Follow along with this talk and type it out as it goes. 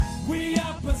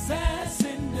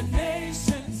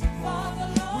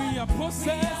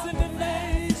possessing the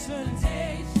nations.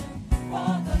 We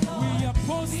are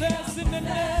possessing the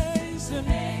nation.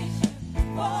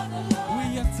 We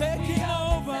are taking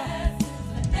over.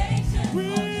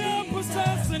 We are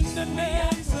possessing the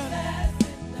nation.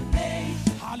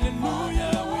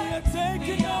 Hallelujah. We are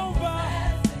taking over.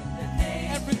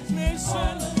 Every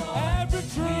nation, every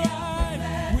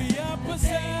tribe. We are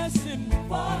possessing.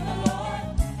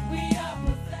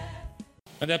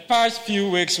 In the past few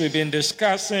weeks, we've been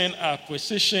discussing our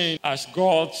position as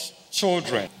God's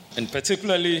children, and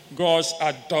particularly God's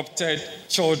adopted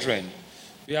children.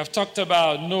 We have talked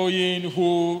about knowing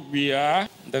who we are,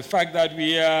 the fact that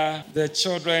we are the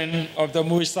children of the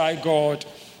Most High God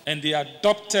and the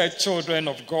adopted children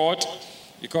of God,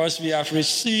 because we have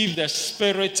received the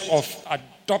spirit of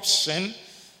adoption,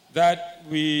 that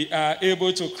we are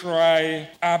able to cry,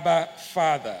 Abba,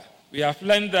 Father. We have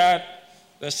learned that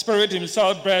the Spirit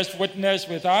Himself bears witness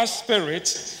with our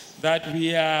spirit that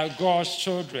we are God's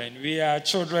children. We are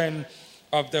children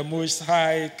of the Most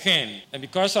High King. And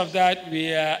because of that,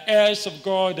 we are heirs of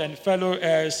God and fellow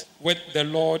heirs with the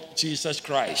Lord Jesus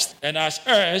Christ. And as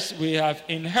heirs, we have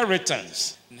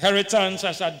inheritance. Inheritance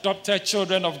as adopted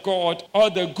children of God.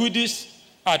 All the goodies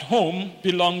at home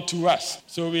belong to us.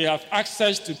 So we have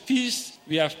access to peace.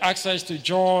 We have access to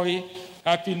joy,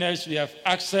 happiness. We have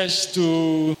access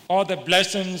to all the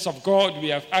blessings of God. We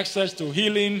have access to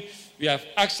healing. We have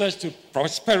access to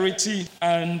prosperity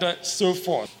and so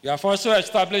forth. We have also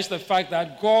established the fact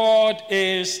that God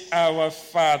is our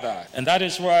Father. And that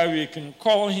is why we can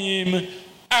call Him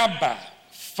Abba,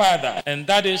 Father. And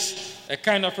that is a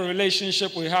kind of a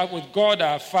relationship we have with God,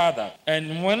 our Father.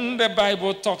 And when the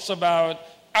Bible talks about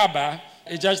Abba,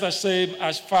 it's just the same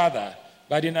as Father.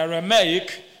 But in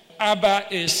Aramaic, Abba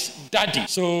is daddy.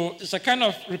 So it's a kind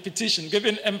of repetition,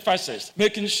 giving emphasis,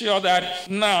 making sure that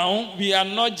now we are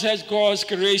not just God's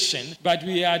creation, but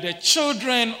we are the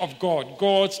children of God,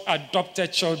 God's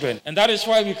adopted children. And that is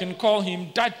why we can call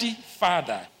Him Daddy,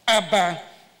 Father, Abba,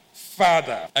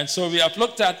 Father. And so we have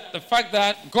looked at the fact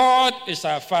that God is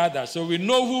our Father. So we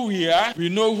know who we are, we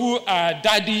know who our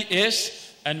daddy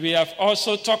is, and we have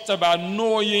also talked about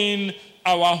knowing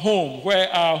our home,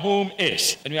 where our home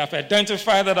is. And we have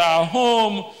identified that our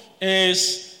home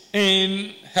is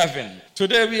in heaven.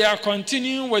 Today we are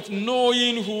continuing with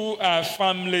knowing who our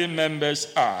family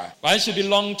members are. Once you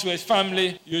belong to a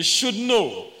family, you should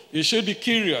know. You should be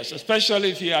curious, especially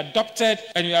if you are adopted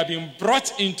and you have been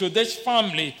brought into this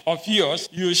family of yours.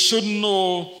 You should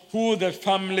know who the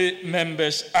family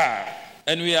members are.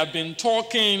 And we have been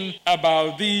talking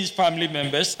about these family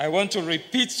members. I want to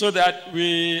repeat so that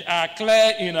we are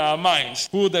clear in our minds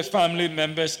who the family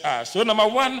members are. So number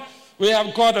one, we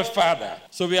have God the Father.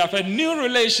 So we have a new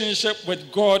relationship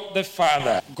with God the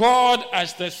Father. God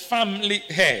as the family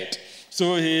head.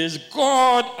 So He is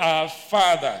God our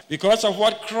Father. Because of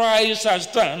what Christ has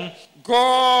done,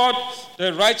 God,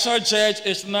 the righteous judge,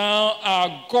 is now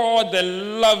our God, the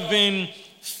loving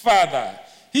Father.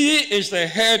 He is the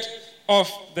head of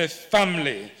the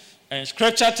family. And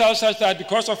Scripture tells us that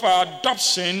because of our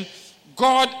adoption,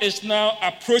 God is now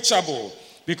approachable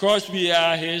because we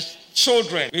are His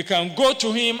children. We can go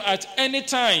to Him at any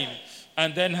time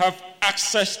and then have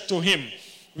access to Him.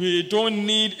 We don't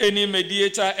need any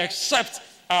mediator except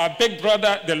our big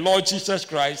brother, the Lord Jesus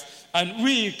Christ, and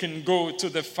we can go to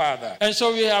the Father. And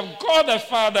so we have God the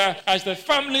Father as the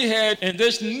family head in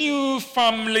this new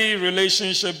family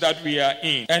relationship that we are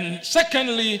in. And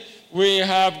secondly, we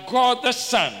have God the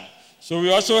Son. So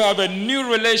we also have a new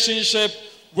relationship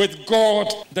with God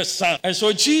the Son. And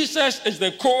so Jesus is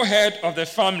the co-head of the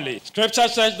family. Scripture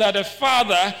says that the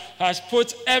Father has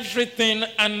put everything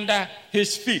under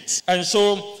His feet. And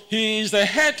so He is the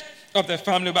head of the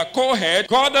family, but co-head.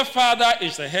 God the Father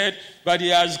is the head, but He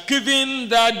has given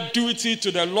that duty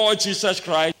to the Lord Jesus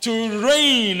Christ to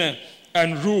reign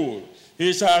and rule.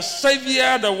 He's our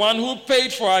Savior, the one who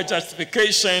paid for our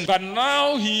justification, but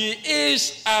now He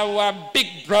is our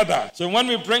big brother. So when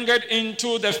we bring it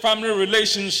into the family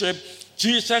relationship,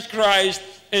 Jesus Christ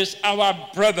is our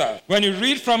brother. When you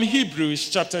read from Hebrews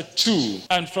chapter 2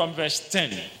 and from verse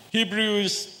 10,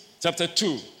 Hebrews chapter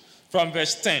 2 from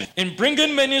verse 10, in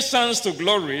bringing many sons to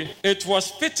glory, it was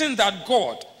fitting that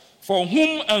God, for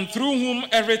whom and through whom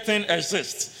everything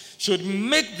exists, should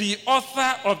make the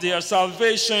author of their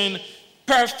salvation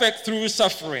perfect through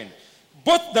suffering.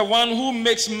 Both the one who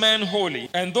makes men holy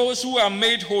and those who are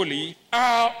made holy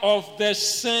are of the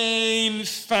same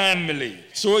family.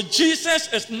 So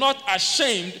Jesus is not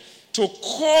ashamed to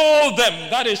call them,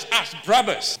 that is us,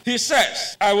 brothers. He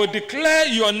says, I will declare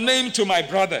your name to my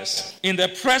brothers. In the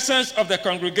presence of the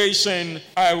congregation,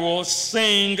 I will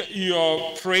sing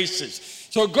your praises.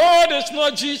 So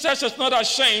Jesus is not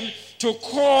ashamed to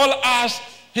call us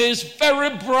his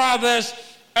very brothers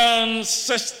and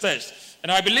sisters.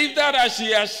 And I believe that as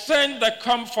he has sent the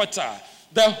Comforter,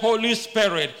 the Holy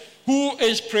Spirit, who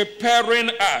is preparing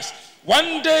us,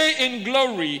 one day in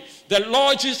glory, the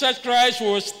Lord Jesus Christ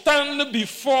will stand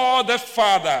before the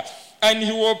Father and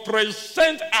he will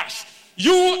present us,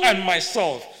 you and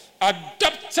myself,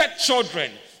 adopted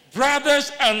children,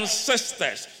 brothers and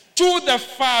sisters, to the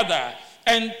Father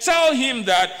and tell him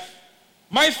that,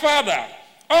 my Father,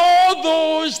 all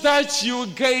those that you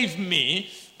gave me,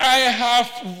 I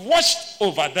have watched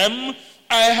over them,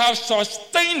 I have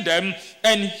sustained them,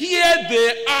 and here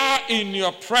they are in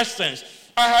your presence.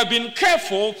 I have been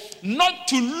careful not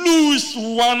to lose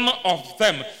one of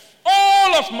them.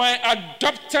 All of my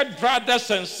adopted brothers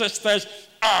and sisters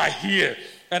are here.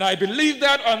 And I believe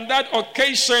that on that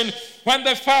occasion, when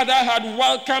the Father had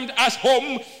welcomed us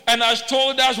home and has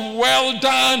told us, well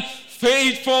done,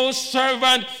 faithful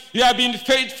servant, you have been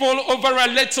faithful over a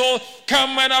little,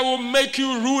 come and I will make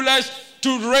you rulers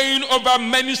to reign over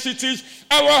many cities.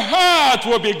 Our heart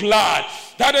will be glad.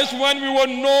 That is when we will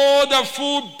know the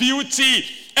full beauty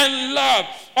and love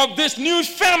of this new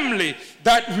family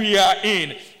that we are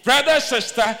in. Brother,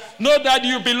 sister, know that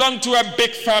you belong to a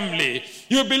big family.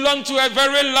 You belong to a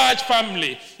very large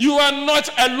family. You are not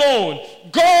alone.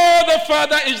 God the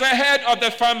Father is the head of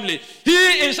the family. He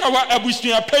is our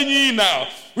Abusia Penny now.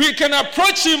 We can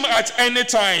approach him at any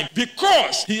time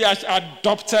because he has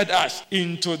adopted us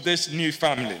into this new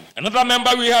family. Another member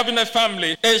we have in the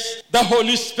family is the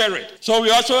Holy Spirit. So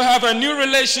we also have a new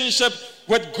relationship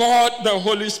with God, the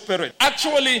Holy Spirit.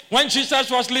 Actually, when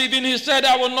Jesus was leaving, he said,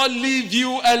 I will not leave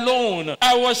you alone.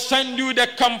 I will send you the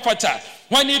Comforter.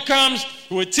 When he comes,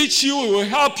 he will teach you, he will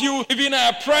help you. Even in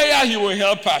our prayer, he will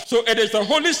help us. So it is the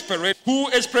Holy Spirit who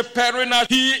is preparing us.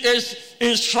 He is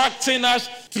instructing us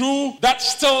through that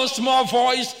still small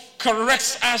voice,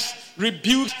 corrects us,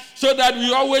 rebukes, so that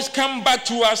we always come back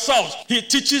to ourselves. He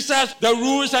teaches us the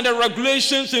rules and the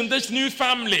regulations in this new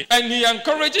family. And he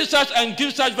encourages us and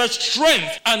gives us the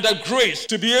strength and the grace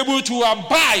to be able to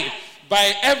abide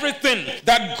by everything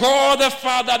that God the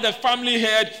Father, the family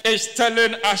head, is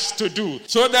telling us to do.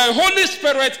 So the Holy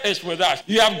Spirit is with us.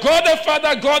 You have God the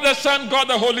Father, God the Son, God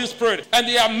the Holy Spirit. And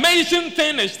the amazing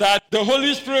thing is that the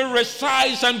Holy Spirit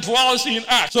resides and dwells in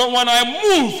us. So when I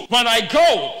move, when I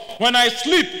go, when I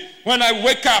sleep, when I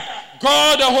wake up,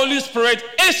 God the Holy Spirit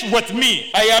is with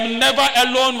me. I am never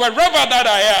alone wherever that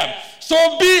I am.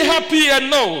 So be happy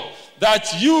and know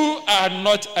that you are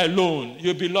not alone.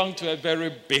 You belong to a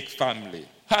very big family.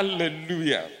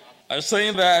 Hallelujah. I'm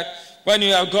saying that when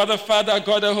you have God the Father,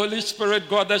 God the Holy Spirit,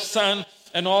 God the Son,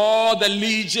 and all the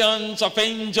legions of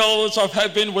angels of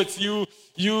heaven with you,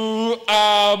 you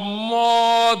are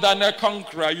more than a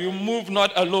conqueror. You move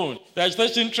not alone. There's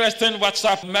this interesting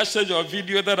WhatsApp message or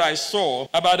video that I saw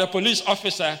about a police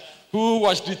officer who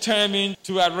was determined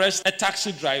to arrest a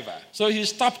taxi driver. So he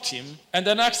stopped him and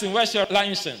then asked him, where's your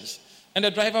license? And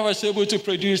the driver was able to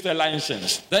produce the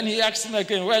license. Then he asked him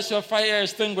again, where's your fire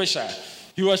extinguisher?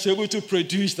 He was able to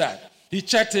produce that. He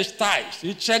checked his tires.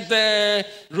 He checked the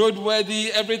roadworthy.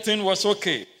 Everything was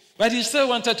okay. But he still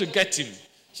wanted to get him.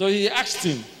 So he asked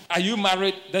him, are you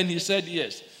married? Then he said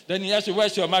yes. Then he asked him,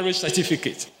 where's your marriage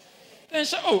certificate? Then he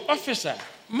said, oh, officer,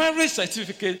 marriage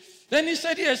certificate? Then he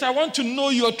said, yes, I want to know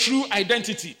your true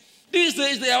identity. These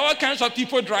days, there are all kinds of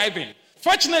people driving.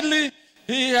 Fortunately,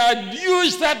 he had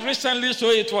used that recently, so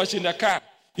it was in the car.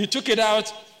 He took it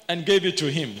out and gave it to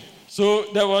him. So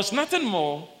there was nothing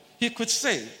more he could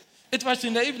say. It was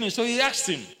in the evening, so he asked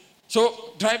him,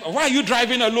 so driver, why are you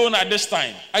driving alone at this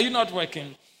time? Are you not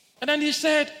working? And then he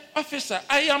said, officer,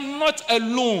 I am not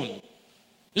alone.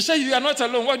 He said, you are not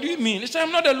alone. What do you mean? He said,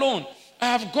 I'm not alone. I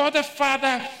have God the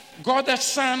Father, God the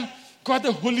Son, God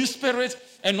the Holy Spirit,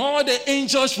 and all the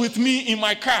angels with me in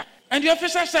my car. And the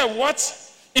officer said, what?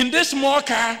 In this small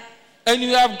car? And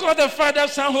you have God the Father,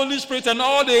 Son, Holy Spirit, and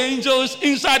all the angels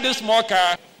inside this small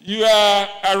car? You are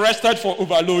arrested for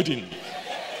overloading.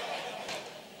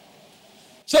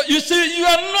 So you see, you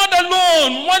are not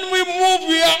alone. When we move,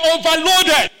 we are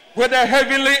overloaded with the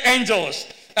heavenly angels.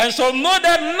 And so know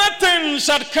that nothing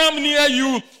shall come near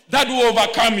you that will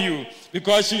overcome you,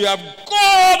 because you have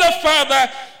God the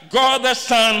Father, God the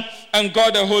Son, and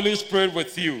God the Holy Spirit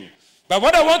with you. But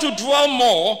what I want to dwell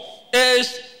more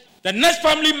is the next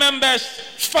family members,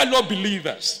 fellow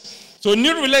believers. So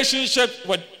new relationship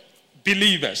with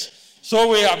believers. So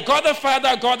we have God the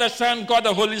Father, God the Son, God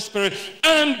the Holy Spirit,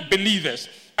 and believers.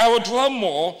 I will dwell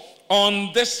more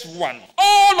on this one.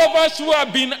 All of us who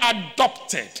have been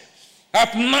adopted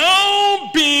have now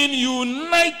been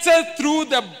united through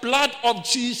the blood of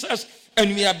Jesus,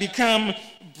 and we have become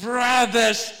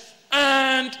brothers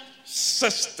and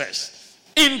sisters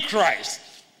in Christ.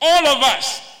 All of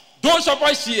us, those of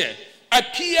us here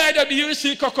at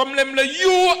PIWC Kokomlemle,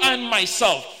 you and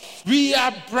myself, we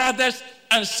are brothers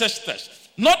and sisters.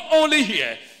 Not only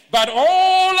here, but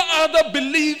all other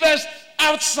believers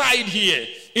outside here,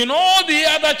 in all the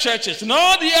other churches, in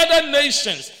all the other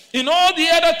nations, in all the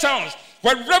other towns,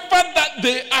 wherever that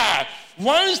they are,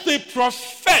 once they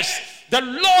profess the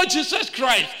Lord Jesus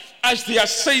Christ as their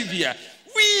Savior,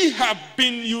 we have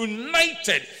been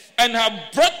united and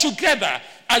have brought together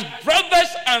as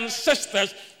brothers and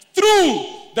sisters through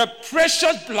the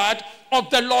precious blood of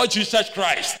the Lord Jesus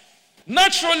Christ.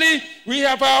 Naturally, we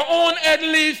have our own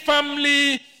earthly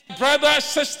family, brother,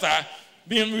 sister.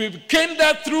 We came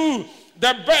there through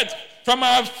the birth from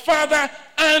our father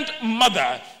and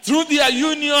mother. Through their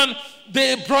union,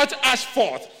 they brought us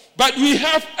forth. But we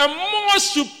have a more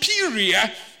superior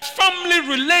family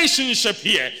relationship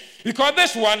here. Because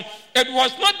this one, it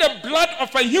was not the blood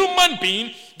of a human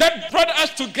being that brought us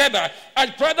together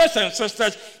as brothers and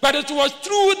sisters, but it was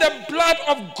through the blood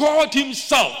of God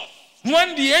himself.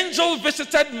 When the angel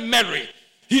visited Mary,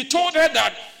 he told her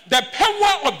that the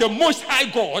power of the Most High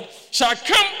God shall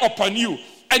come upon you,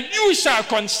 and you shall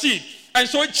conceive. And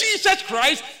so Jesus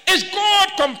Christ is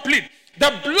God complete.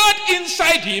 The blood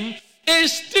inside him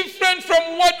is different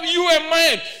from what you and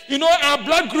mine. You know, our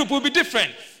blood group will be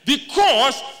different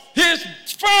because his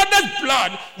father's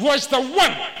blood was the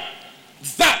one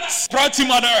that brought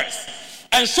him on earth.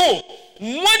 And so,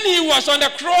 when he was on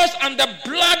the cross and the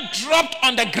blood dropped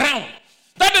on the ground,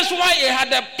 that is why he had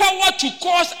the power to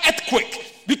cause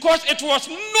earthquake, because it was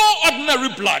no ordinary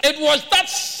blood. It was that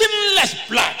sinless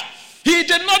blood. He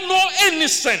did not know any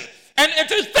sin. And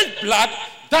it is this blood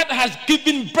that has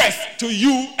given birth to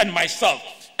you and myself.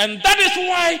 And that is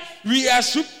why we are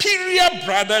superior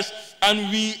brothers and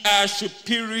we are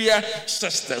superior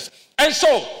sisters. And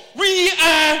so, we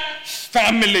are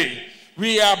family.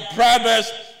 We are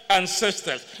brothers and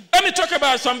sisters. Let me talk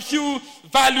about some few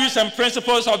values and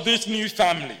principles of this new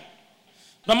family.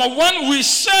 Number one, we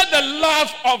share the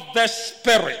love of the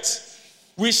Spirit.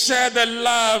 We share the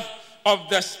love of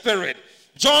the Spirit.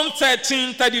 John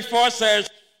 13:34 says,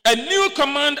 "A new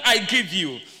command I give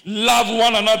you, love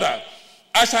one another.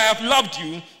 As I have loved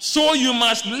you, so you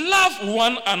must love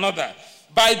one another.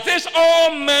 By this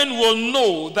all men will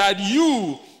know that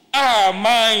you are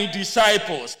my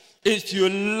disciples, if you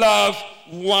love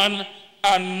one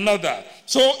another."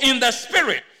 So in the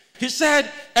Spirit, he said,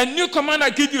 "A new command I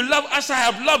give you, love as I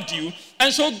have loved you."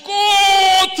 And so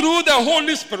God, through the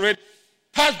Holy Spirit,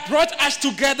 has brought us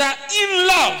together in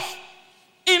love.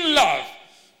 In love.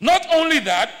 Not only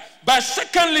that, but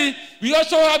secondly, we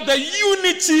also have the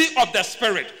unity of the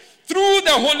Spirit. Through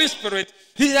the Holy Spirit,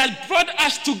 he has brought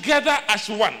us together as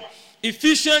one.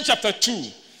 Ephesians chapter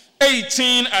 2,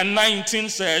 18 and 19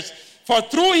 says, "For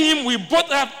through him we both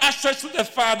have access to the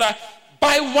Father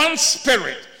by one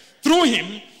Spirit." Through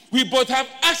him, we both have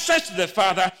access to the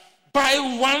Father by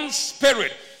one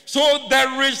Spirit. So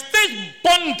there is this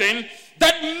bonding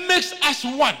that makes us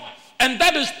one. And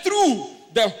that is through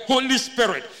the Holy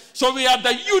Spirit. So we have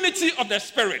the unity of the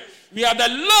Spirit. We have the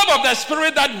love of the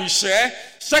Spirit that we share.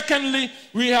 Secondly,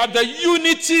 we have the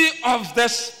unity of the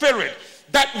Spirit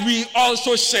that we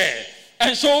also share.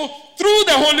 And so through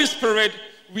the Holy Spirit,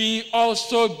 we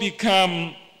also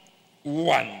become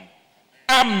one.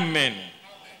 Amen.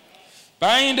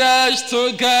 Bind us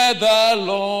together,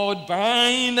 Lord,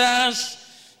 bind us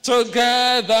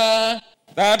together.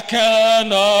 That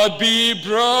cannot be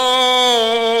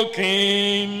broken.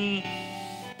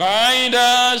 Bind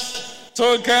us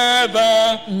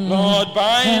together, Lord,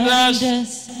 bind us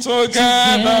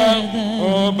together.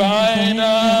 Oh, bind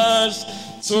us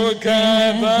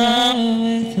together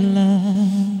with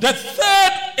love. The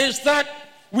third is that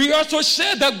we also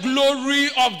share the glory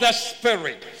of the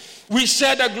Spirit. We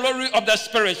share the glory of the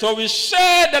Spirit. So we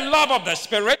share the love of the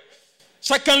Spirit.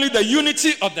 Secondly, the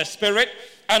unity of the Spirit.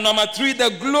 And number three, the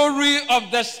glory of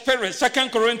the Spirit. 2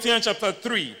 Corinthians chapter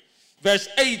 3, verse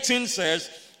 18 says,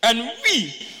 "And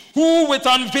we, who with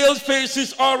unveiled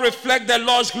faces all reflect the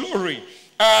Lord's glory,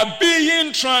 are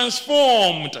being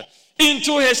transformed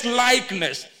into his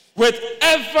likeness with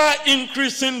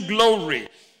ever-increasing glory,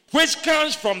 which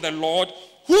comes from the Lord,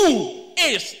 who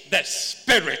is the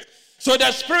Spirit." So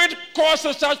the Spirit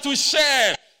causes us to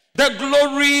share the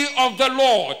glory of the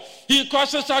Lord. He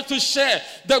causes us to share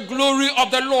the glory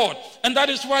of the Lord. And that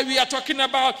is why we are talking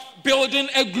about building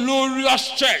a glorious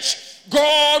church.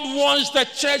 God wants the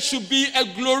church to be a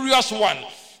glorious one.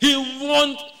 He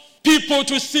wants people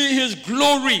to see his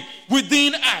glory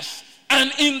within us and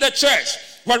in the church.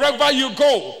 Wherever you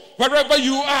go, wherever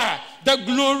you are, the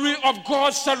glory of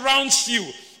God surrounds you.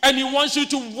 And he wants you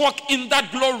to walk in that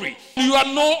glory. You are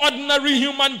no ordinary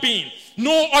human being,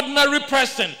 no ordinary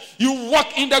person. You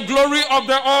walk in the glory of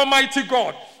the Almighty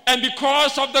God. And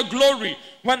because of the glory,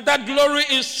 when that glory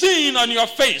is seen on your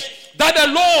face, that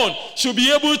alone should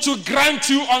be able to grant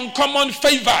you uncommon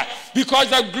favor, because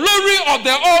the glory of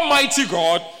the Almighty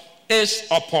God is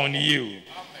upon you.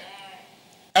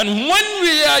 And when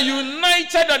we are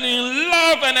united and in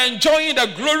love and enjoying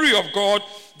the glory of God,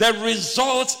 the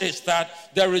result is that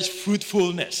there is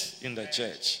fruitfulness in the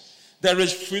church. There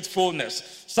is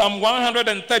fruitfulness. Psalm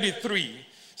 133,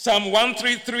 Psalm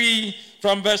 133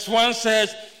 from verse 1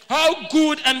 says, how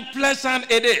good and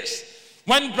pleasant it is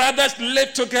when brothers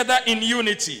live together in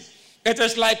unity. It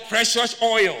is like precious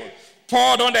oil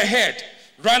poured on the head,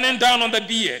 running down on the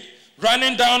beard,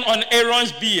 running down on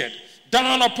Aaron's beard,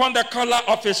 down upon the collar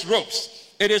of his robes.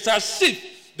 It is as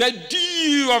if the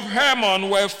dew of Hermon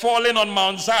were falling on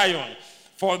Mount Zion.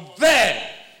 For there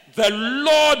the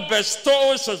Lord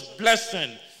bestows his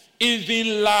blessing,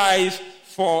 even life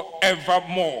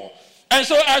forevermore. And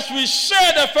so as we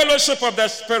share the fellowship of the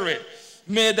Spirit,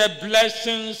 may the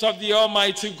blessings of the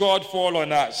Almighty God fall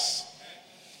on us.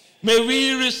 May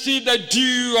we receive the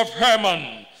dew of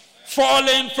Hermon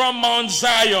falling from Mount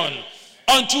Zion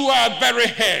onto our very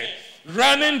head,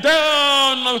 running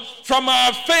down from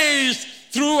our face,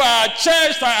 through our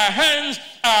chest, our hands,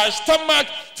 our stomach,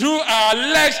 through our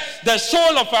legs, the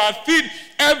sole of our feet,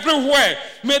 everywhere.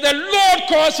 May the Lord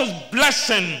cause his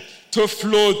blessing to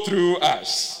flow through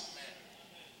us.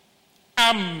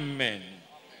 Amen.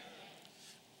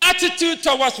 Attitude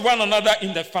towards one another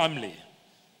in the family.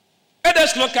 Let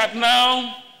us look at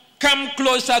now, come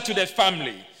closer to the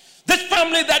family. This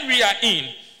family that we are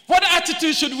in, what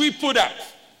attitude should we put up?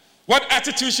 What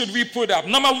attitude should we put up?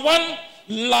 Number one,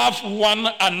 love one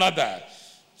another.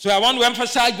 So I want to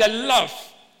emphasize the love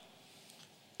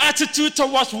attitude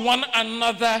towards one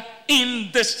another in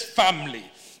this family.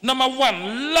 Number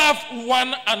one, love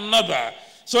one another.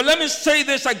 So let me say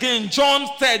this again, John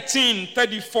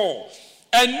 13:34.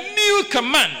 A new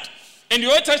command. In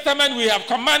the Old Testament we have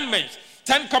commandments,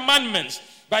 10 commandments.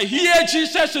 But here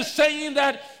Jesus is saying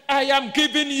that I am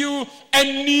giving you a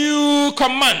new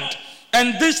command.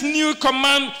 And this new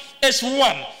command is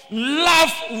one.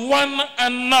 Love one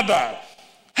another.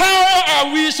 How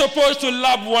are we supposed to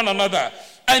love one another?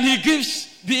 And he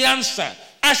gives the answer.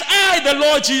 As I, the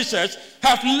Lord Jesus,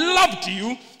 have loved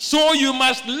you, so you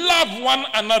must love one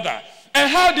another.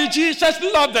 And how did Jesus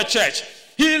love the church?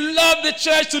 He loved the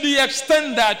church to the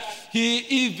extent that he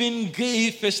even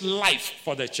gave his life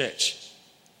for the church.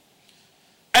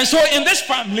 And so in this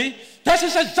family, that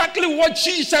is exactly what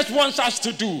Jesus wants us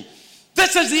to do.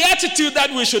 This is the attitude that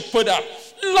we should put up.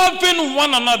 Loving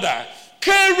one another,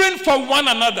 caring for one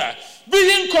another,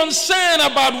 being concerned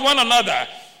about one another,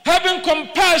 having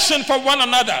compassion for one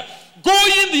another,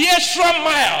 going the extra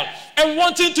mile and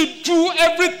wanting to do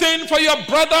everything for your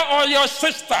brother or your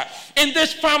sister in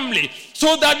this family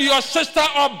so that your sister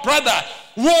or brother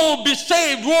will be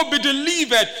saved, will be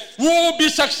delivered, will be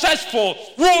successful,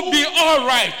 will be all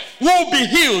right, will be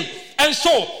healed. And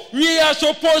so we are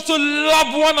supposed to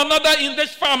love one another in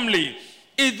this family,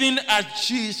 even as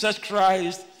Jesus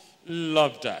Christ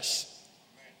loved us.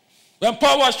 When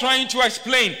Paul was trying to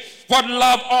explain what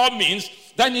love all means,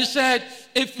 then he said,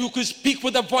 if you could speak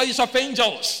with the voice of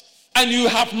angels and you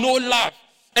have no love,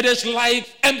 it is like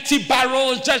empty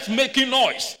barrels just making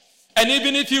noise. And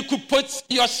even if you could put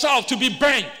yourself to be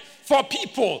burned for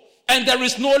people and there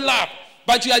is no love,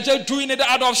 but you are just doing it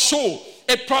out of show,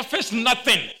 it profits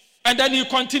nothing. And then he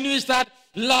continues that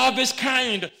love is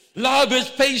kind, love is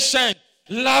patient,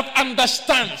 love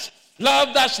understands,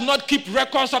 love does not keep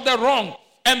records of the wrong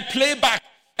and play back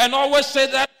and always say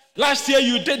that last year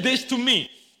you did this to me,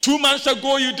 2 months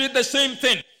ago you did the same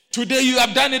thing, today you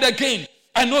have done it again,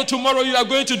 I know tomorrow you are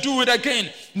going to do it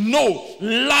again. No,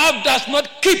 love does not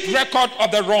keep record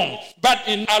of the wrong, but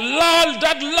allow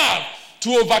that love to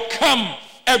overcome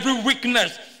every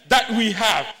weakness that we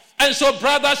have. And so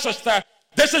brother, sister,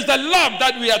 this is the love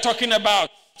that we are talking about,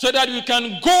 so that we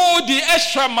can go the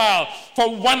extra mile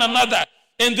for one another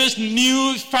in this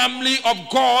new family of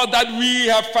God that we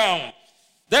have found.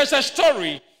 There's a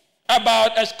story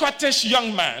about a Scottish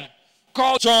young man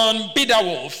called John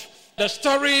Biddulph. The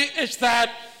story is that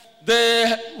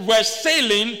they were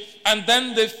sailing and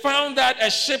then they found that a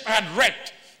ship had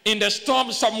wrecked in the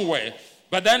storm somewhere.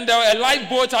 But then a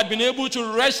lifeboat had been able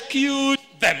to rescue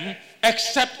them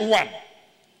except one.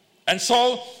 And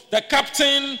so the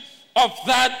captain of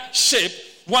that ship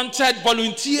wanted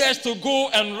volunteers to go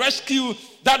and rescue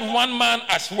that one man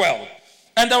as well.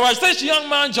 And there was this young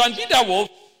man, John Biederwolf,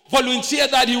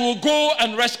 volunteered that he will go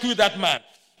and rescue that man.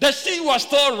 The sea was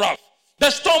still rough. The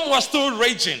storm was still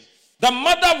raging. The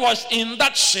mother was in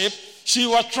that ship. She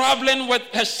was traveling with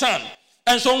her son.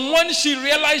 And so when she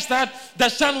realized that the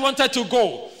son wanted to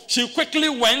go, she quickly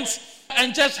went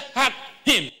and just hugged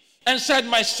him and said,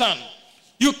 "My son,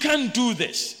 you can't do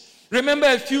this. Remember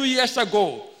a few years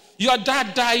ago, your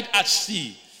dad died at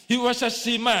sea. He was a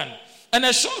seaman. And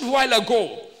a short while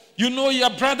ago, your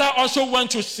brother also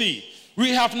went to sea.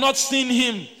 We have not seen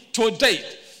him to date.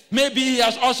 Maybe he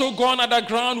has also gone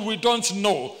underground. We don't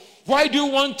know. Why do you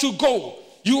want to go?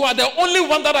 You are the only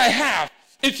one that I have.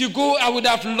 If you go, I would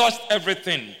have lost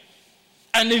everything."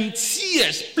 And in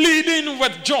tears, pleading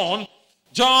with John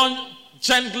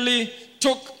gently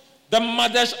took the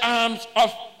mother's arms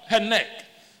off her neck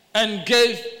and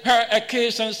gave her a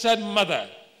kiss and said, "Mother,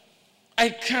 I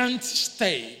can't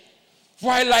stay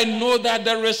while I know that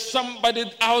there is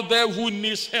somebody out there who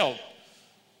needs help.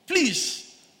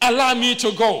 Please allow me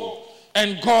to go,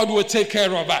 and God will take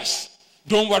care of us.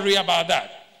 Don't worry about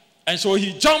that." And so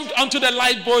he jumped onto the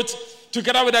lifeboat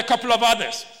together with a couple of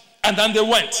others, and then they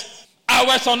went.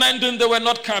 Hours on end, they were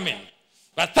not coming.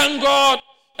 But thank God,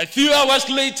 a few hours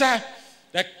later,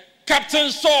 the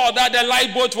captain saw that the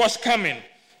lifeboat was coming.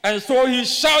 And so he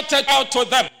shouted out to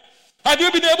them, "Have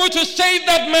you been able to save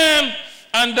that man?"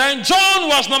 And then John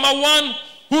was number one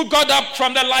who got up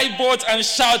from the lifeboat and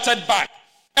shouted back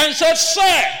and said,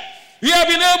 "Sir, we have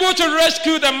been able to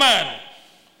rescue the man.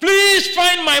 Please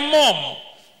find my mom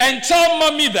and tell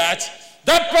mommy that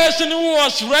person who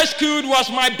was rescued was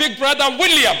my big brother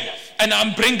William, and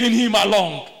I'm bringing him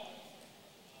along."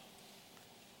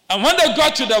 And when they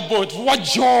got to the boat, what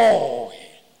joy!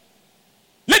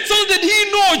 Little did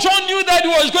he know, John knew that he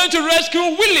was going to rescue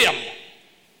William.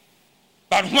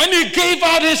 But when he gave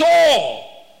out his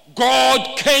all,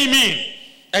 God came in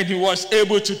and he was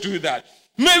able to do that.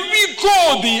 May we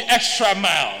go the extra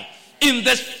mile in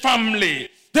this family.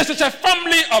 This is a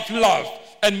family of love,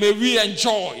 and may we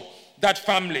enjoy that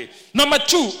family. Number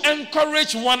two,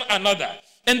 encourage one another.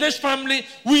 In this family,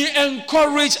 we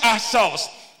encourage ourselves.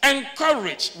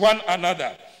 Encourage one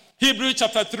another. Hebrews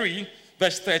chapter 3,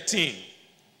 verse 13.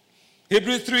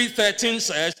 Hebrews 3:13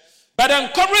 says, "But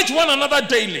encourage one another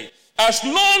daily, as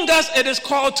long as it is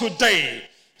called today,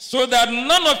 so that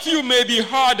none of you may be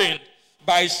hardened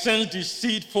by sin's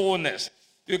deceitfulness."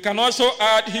 You can also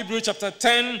add Hebrews chapter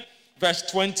 10, verse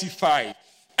 25.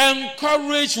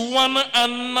 Encourage one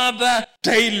another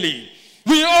daily.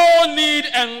 We all need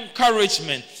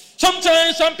encouragement.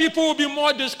 Sometimes some people will be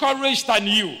more discouraged than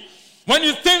you. When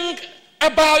you think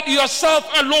about yourself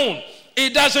alone,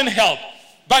 it doesn't help.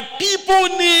 But people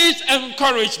need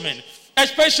encouragement,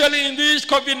 especially in this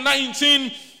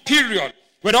COVID-19 period,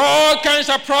 with all kinds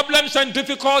of problems and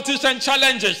difficulties and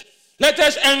challenges. Let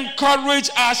us encourage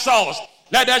ourselves.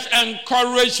 Let us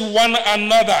encourage one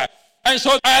another. And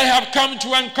so I have come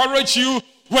to encourage you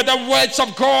with the words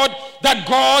of God, that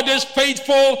God is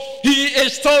faithful. He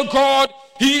is still God.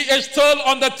 He is still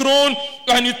on the throne.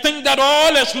 When you think that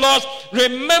all is lost,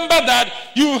 remember that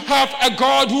you have a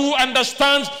God who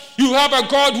understands. You have a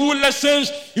God who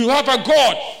listens. You have a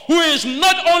God who is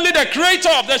not only the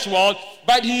creator of this world,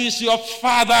 but he is your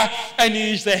father, and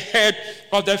he is the head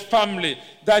of the family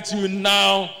that you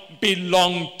now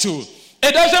belong to.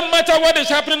 It doesn't matter what is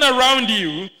happening around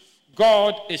you.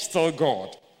 God is still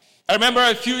God. I remember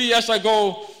a few years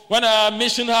ago when our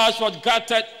mission house was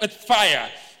gutted with fire,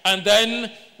 and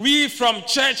then we from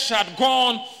church had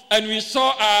gone and we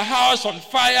saw our house on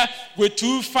fire with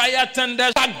 2 fire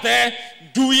tenders back there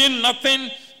doing nothing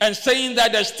and saying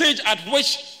that the stage at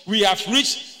which we have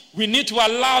reached, we need to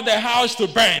allow the house to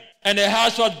burn. And the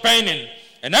house was burning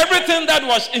and everything that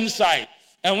was inside.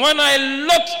 And when I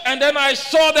looked and then I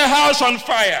saw the house on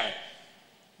fire,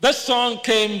 this song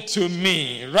came to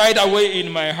me right away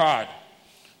in my heart.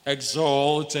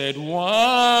 Exalted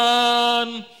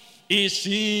One, is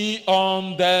he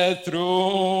on the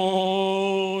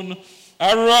throne?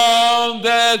 Around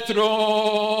the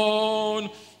throne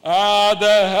are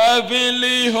the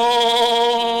heavenly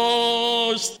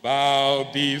hosts. Bow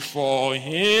before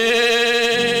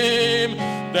him,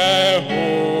 the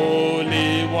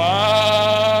Holy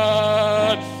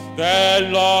One. The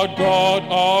Lord God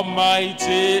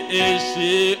Almighty, is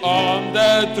he on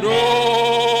the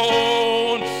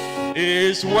throne?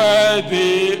 Is is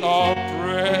worthy of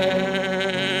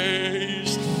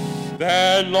praise.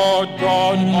 The Lord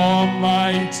God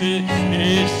Almighty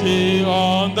is He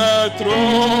on the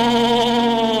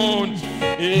throne,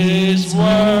 is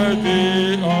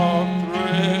worthy of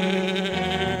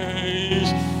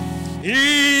praise.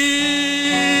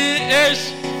 He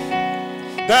is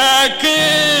the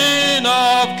King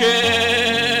of Kings.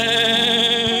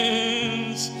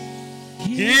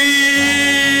 He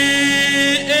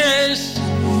is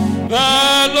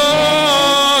the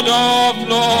Lord of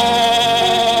Lords.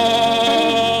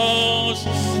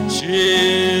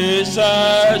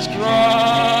 Jesus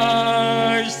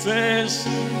Christ is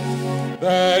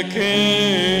the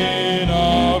King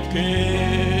of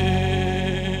Kings.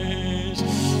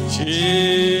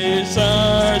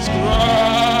 Jesus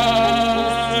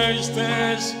Christ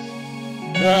is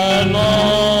the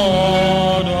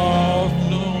Lord of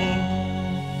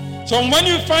Lords. So when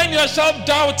you find yourself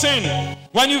doubting,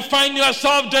 when you find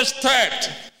yourself disturbed,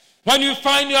 when you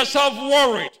find yourself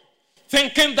worried,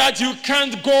 thinking that you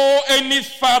can't go any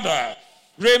further,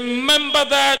 remember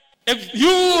that if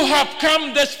you have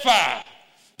come this far,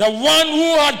 the one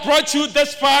who had brought you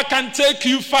this far can take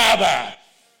you further.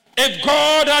 If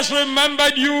God has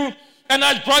remembered you and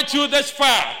has brought you this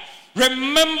far,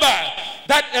 remember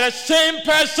that the same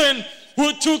person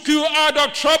who took you out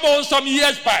of trouble some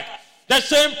years back, the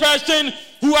same person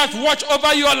who has watched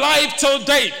over your life till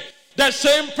date, the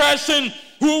same person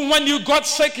who when you got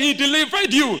sick, he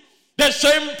delivered you, the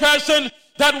same person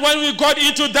that when we got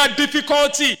into that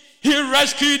difficulty, he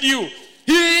rescued you.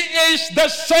 He is the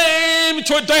same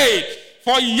today,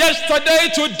 for yesterday,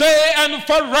 today, and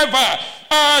forever.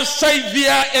 Our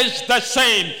Savior is the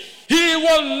same. He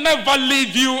will never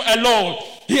leave you alone.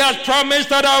 He has promised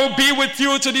that I will be with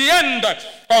you to the end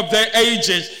of the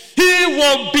ages. He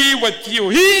will be with you.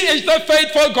 He is the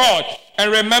faithful God.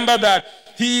 And remember that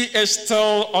He is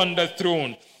still on the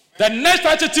throne. The next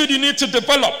attitude you need to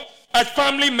develop as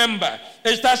family member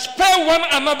is that spur one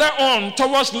another on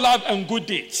towards love and good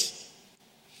deeds.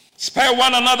 Spur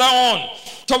one another on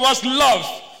towards love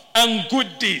and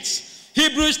good deeds.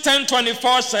 Hebrews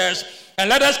 10:24 says, and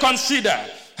let us consider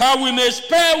how we may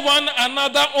spur one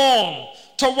another on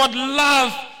toward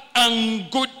love and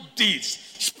good deeds.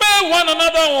 Spur one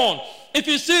another on. If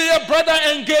you see a brother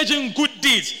engage in good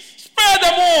deeds, spur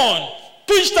them on,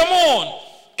 push them on,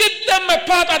 give them a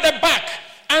pat at the back,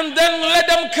 and then let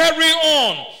them carry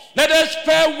on. Let us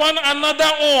spur one another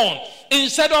on.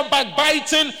 Instead of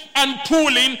backbiting and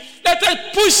pulling, let us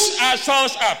push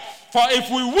ourselves up. For if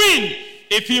we win,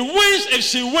 if he wins, if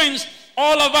she wins,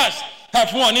 all of us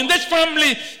have won. In this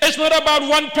family, it's not about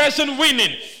one person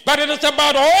winning, but it is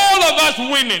about all of us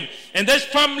winning. In this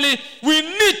family, we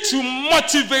need to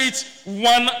motivate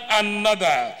one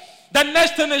another. The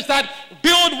next thing is that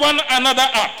build one another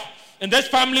up. In this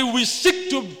family, we seek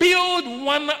to build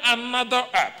one another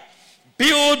up.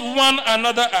 Build one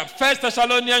another up. 1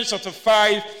 Thessalonians chapter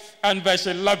 5 and verse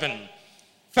 11.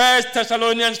 1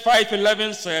 Thessalonians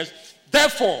 5:11 says,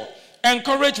 therefore,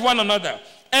 encourage one another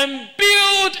and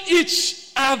build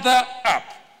each other up.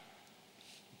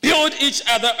 Build each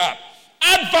other up.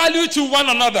 Add value to one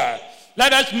another.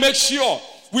 Let us make sure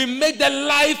we make the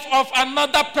life of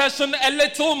another person a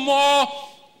little more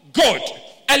good,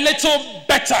 a little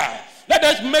better. Let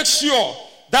us make sure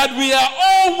that we are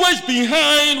always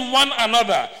behind one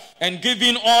another and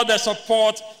giving all the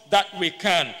support that we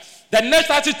can. The next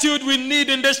attitude we need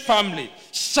in this family,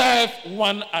 serve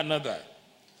one another.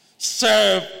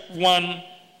 Serve one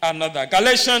another.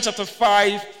 Galatians chapter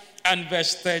 5 and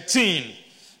verse 13.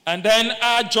 And then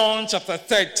John chapter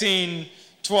 13,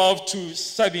 12 to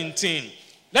 17.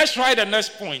 Let's write the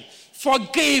next point.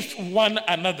 Forgive one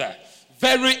another.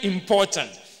 Very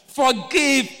important.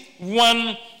 Forgive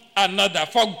one another.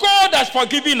 For God has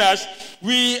forgiven us,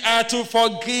 we are to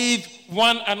forgive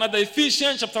one another.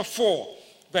 Ephesians chapter 4,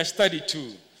 verse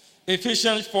 32.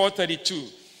 Ephesians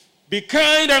 4:32. Be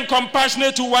kind and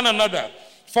compassionate to one another,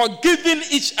 forgiving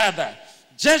each other,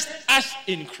 just as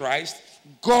in Christ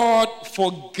God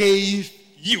forgave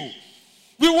you.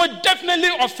 We would definitely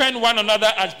offend one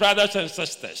another as brothers and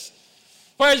sisters.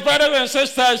 For as brothers and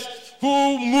sisters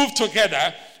who move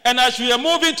together, and as we are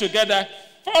moving together,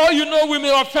 for all you know, we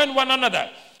may offend one another.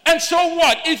 And so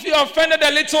what? If you offended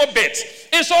a little bit,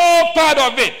 it's all part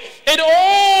of it. It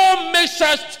all makes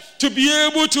us to be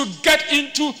able to get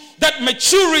into that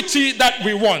maturity that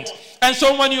we want. And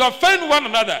so when you offend one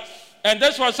another, and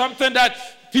this was something that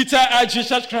Peter asked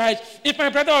Jesus Christ, if my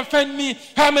brother offend me,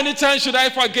 how many times should I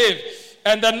forgive?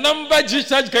 And the number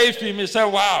Jesus gave him, he said,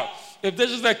 wow, if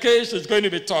this is the case, it's going to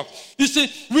be tough. You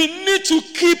see, we need to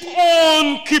keep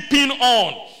on keeping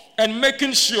on. and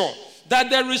making sure that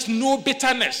there is no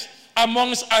bitterness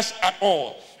amongst us at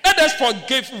all. Let us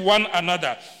forgive one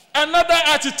another. Another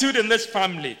attitude in this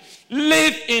family: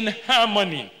 live in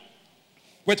harmony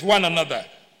with one another.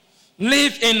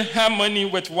 Live in harmony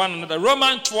with one another.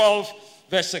 Romans 12,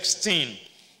 verse 16.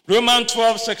 Romans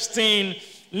 12, 16.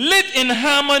 Live in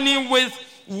harmony with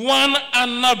one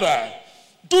another.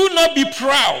 Do not be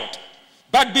proud,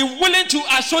 but be willing to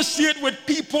associate with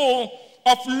people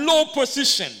of low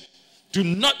position. Do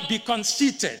not be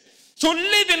conceited. So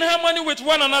live in harmony with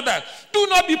one another. Do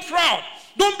not be proud.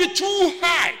 Don't be too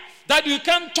high that you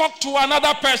can't talk to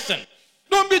another person.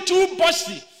 Don't be too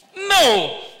bossy.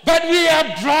 No, but we are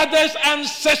brothers and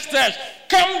sisters.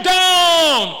 Come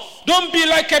down. Don't be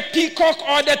like a peacock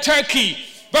or the turkey,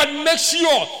 but make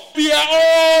sure we are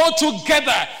all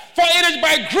together. For it is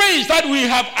by grace that we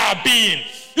have our being.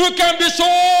 You can be so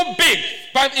big,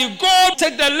 but if God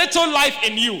takes the little life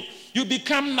in you, you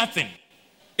become nothing.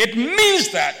 It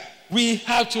means that we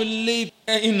have to live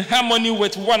in harmony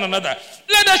with one another.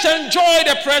 Let us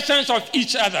enjoy the presence of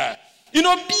each other.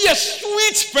 Be a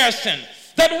sweet person,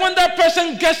 that when that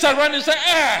person gets around and says,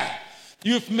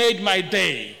 you've made my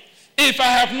day, if I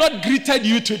have not greeted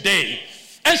you today.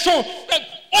 And so,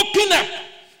 open up.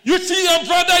 You see your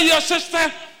brother, your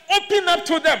sister, open up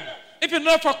to them. If it's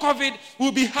not for COVID,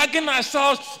 we'll be hugging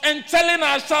ourselves and telling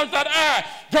ourselves that,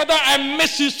 brother, I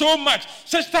miss you so much.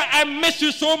 Sister, I miss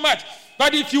you so much.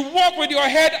 But if you walk with your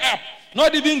head up,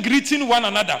 not even greeting one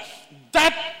another,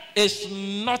 that is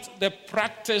not the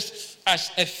practice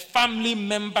as a family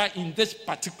member in this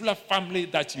particular family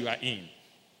that you are in.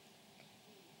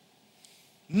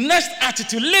 Next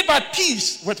attitude: live at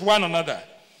peace with one another.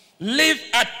 Live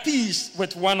at peace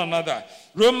with one another.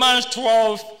 Romans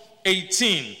 12,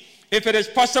 18. If it is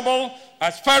possible,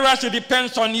 as far as it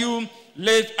depends on you,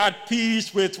 live at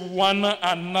peace with one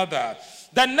another.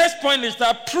 The next point is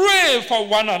that pray for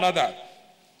one another.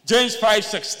 James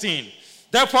 5:16.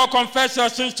 Therefore confess your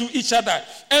sins to each other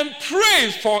and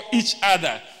pray for each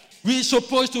other. We're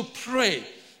supposed to pray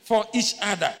for each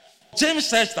other. James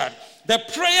says that the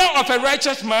prayer of a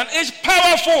righteous man is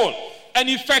powerful and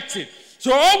effective.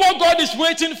 So all what God is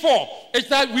waiting for is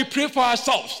that we pray for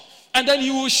ourselves, and then He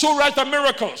will show us the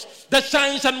miracles, the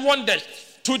signs and wonders.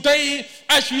 Today,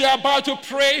 as we are about to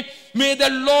pray, may the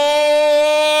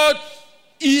Lord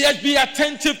be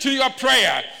attentive to your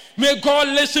prayer. May God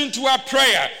listen to our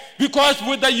prayer, because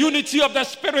with the unity of the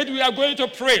Spirit we are going to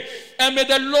pray. And may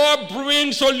the Lord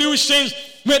bring solutions.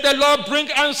 May the Lord bring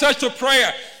answers to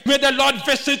prayer. May the Lord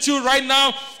visit you right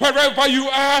now, wherever you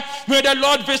are. May the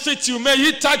Lord visit you. May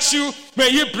He touch you.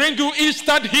 May He bring you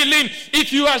instant healing.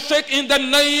 If you are sick, in the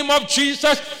name of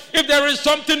Jesus, if there is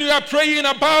something you are praying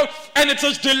about and it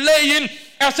is delaying,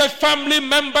 as a family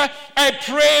member, I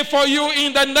pray for you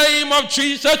in the name of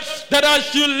Jesus, that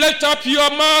as you lift up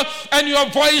your mouth and your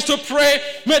voice to pray,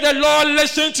 may the Lord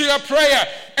listen to your prayer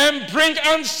and bring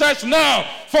answers now.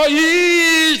 For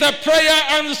He is the prayer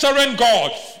answering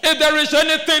God. If there is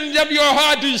anything that your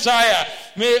heart desire,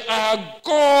 may our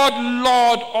God,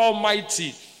 Lord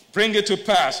Almighty, bring it to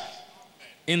pass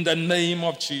in the name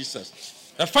of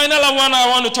Jesus. The final one I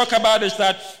want to talk about is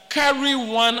that carry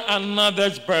one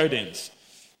another's burdens.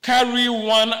 Carry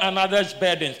one another's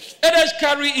burdens. Let us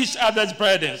carry each other's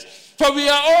burdens, for we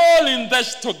are all in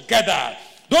this together.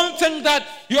 Don't think that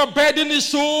your burden is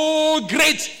so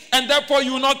great and therefore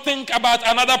you will not think about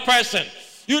another person.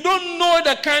 You don't know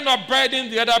the kind of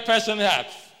burden the other person has.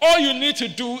 All you need to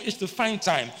do is to find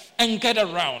time and get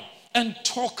around and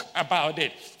talk about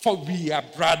it, for we are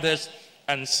brothers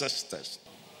and sisters.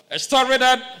 A story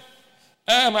that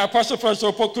Apostle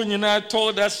Professor Opokunyina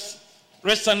told us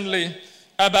recently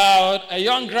about a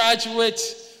young graduate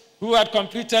who had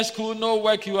completed school, no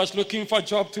work, he was looking for a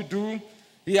job to do.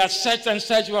 He had searched and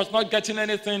searched, he was not getting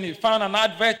anything. He found an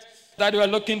advert that they were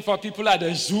looking for people at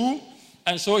the zoo.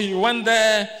 And so he went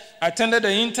there, attended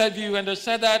the interview, and they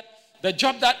said that the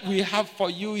job that we have for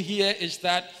you here is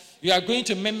that you are going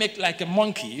to mimic like a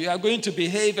monkey. You are going to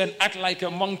behave and act like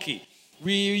a monkey.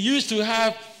 We used to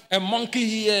have a monkey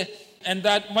here, and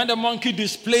that when the monkey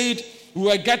displayed, we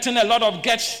were getting a lot of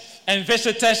guests and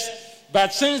visitors,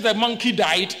 but since the monkey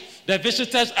died, the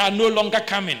visitors are no longer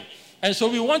coming. And so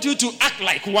we want you to act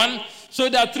like one, so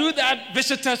that through that,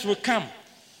 visitors will come.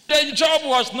 The job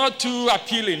was not too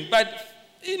appealing, but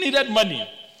he needed money,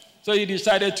 so he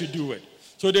decided to do it.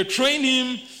 So they trained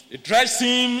him, they dressed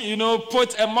him,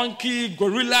 put a monkey,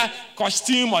 gorilla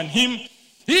costume on him.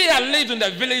 He had lived in the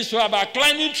village, so about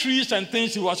climbing trees and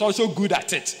things, he was also good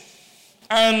at it.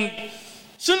 And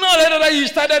sooner or later, he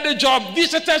started the job.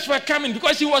 Visitors were coming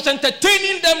because he was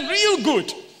entertaining them real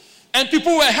good. And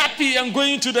people were happy and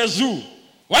going to the zoo.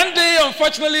 One day,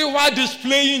 unfortunately, while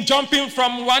displaying, jumping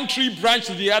from one tree branch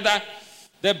to the other,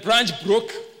 the branch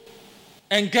broke.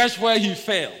 And guess where he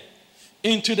fell?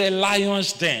 Into the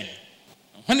lion's den.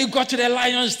 When he got to the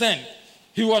lion's den,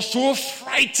 he was so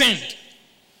frightened.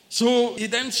 So he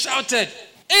then shouted,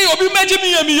 "Hey,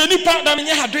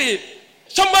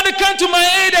 somebody come to my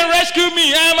aid and rescue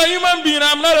me. I am a human being,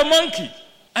 I am not a monkey."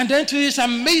 And then to his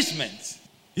amazement,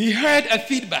 he heard a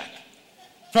feedback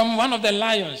from one of the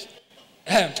lions.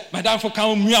 Madam, for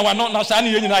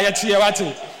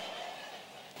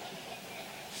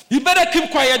you better keep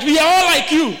quiet. We are all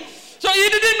like you. So he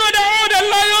didn't know that all the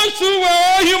lions who were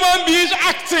all human beings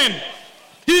acting.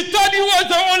 He thought he was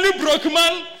the only broke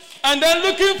man. And then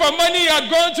looking for money, he had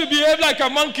gone to behave like a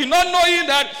monkey, not knowing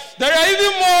that there are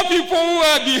even more people who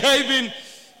are behaving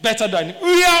better than him.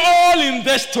 We are all in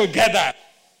this together.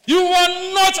 You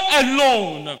are not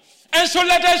alone. And so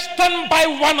let us stand by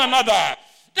one another.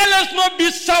 Let us not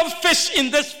be selfish in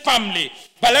this family,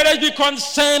 but let us be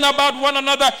concerned about one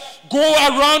another, go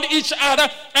around each other,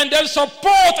 and then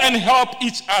support and help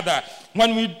each other.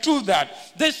 When we do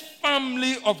that, this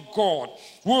family of God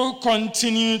will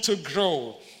continue to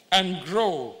grow and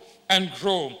grow and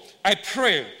grow. I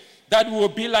pray that we will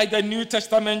be like the New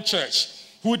Testament church,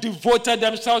 who devoted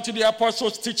themselves to the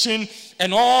apostles' teaching,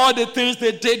 and all the things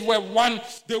they did were one.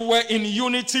 They were in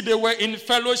unity, they were in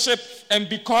fellowship, and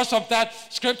because of that,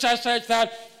 Scripture says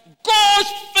that God's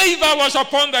favor was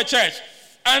upon the church,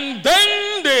 and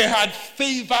then they had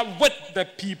favor with the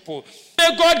people.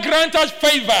 May God grant us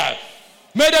favor.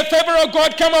 May the favor of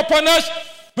God come upon us.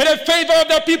 May the favor of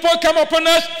the people come upon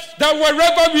us, that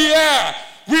wherever we are,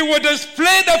 we will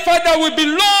display the fact that we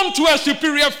belong to a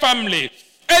superior family,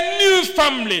 a new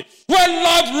family, where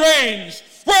love reigns,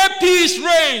 where peace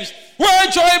reigns,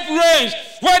 where joy reigns,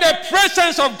 where the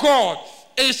presence of God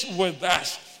is with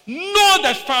us. Know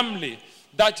the family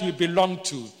that you belong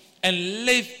to and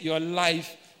live your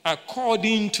life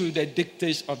according to the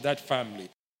dictates of that family.